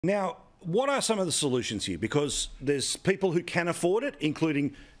Now, what are some of the solutions here? Because there's people who can afford it,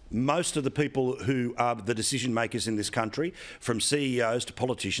 including most of the people who are the decision makers in this country, from CEOs to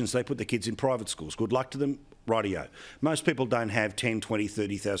politicians. They put their kids in private schools. Good luck to them. Rightio. Most people don't have $10,000,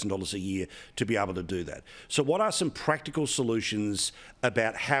 $20,000, $30,000 a year to be able to do that. So what are some practical solutions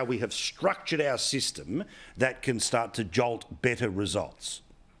about how we have structured our system that can start to jolt better results?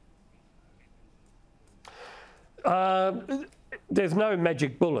 There's no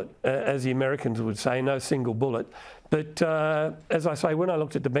magic bullet, as the Americans would say, no single bullet. But as I say, when I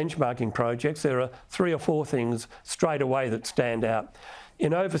looked at the benchmarking projects, there are 3 or 4 things straight away that stand out.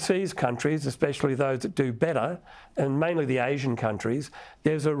 In overseas countries, especially those that do better, and mainly the Asian countries,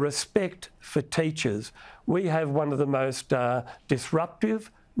 there's a respect for teachers. We have one of the most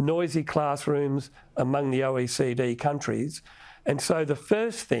disruptive, noisy classrooms among the OECD countries. And so the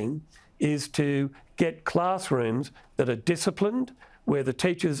first thing is to get classrooms that are disciplined, where the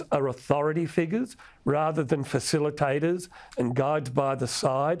teachers are authority figures rather than facilitators and guides by the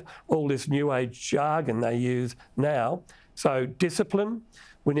side, all this new age jargon they use now. So discipline,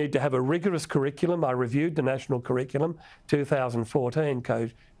 we need to have a rigorous curriculum. I reviewed the national curriculum, 2014,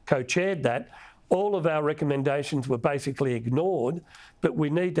 co-chaired that. All of our recommendations were basically ignored, but we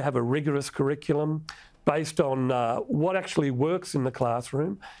need to have a rigorous curriculum based on what actually works in the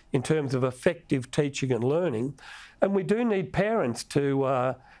classroom in terms of effective teaching and learning. And we do need parents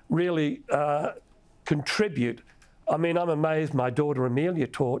to really contribute. I mean, I'm amazed my daughter Amelia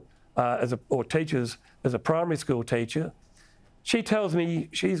taught or teaches as a primary school teacher. She tells me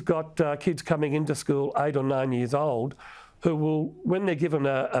she's got kids coming into school 8 or 9 years old who will, when they're given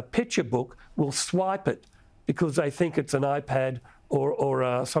a picture book, will swipe it because they think it's an iPad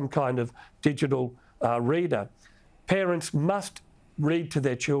or some kind of digital reader. Parents must read to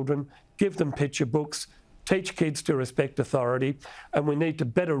their children, give them picture books, teach kids to respect authority, and we need to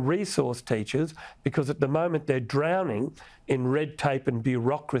better resource teachers because at the moment they're drowning in red tape and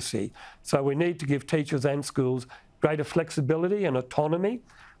bureaucracy. So we need to give teachers and schools greater flexibility and autonomy,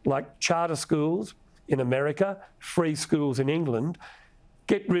 like charter schools in America, free schools in England.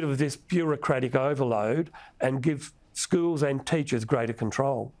 Get rid of this bureaucratic overload and give schools and teachers greater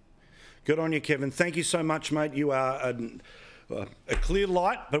control. Good on you, Kevin. Thank you so much, mate. You are a clear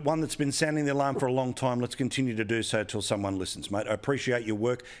light, but one that's been sounding the alarm for a long time. Let's continue to do so till someone listens, mate. I appreciate your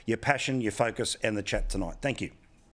work, your passion, your focus, and the chat tonight. Thank you.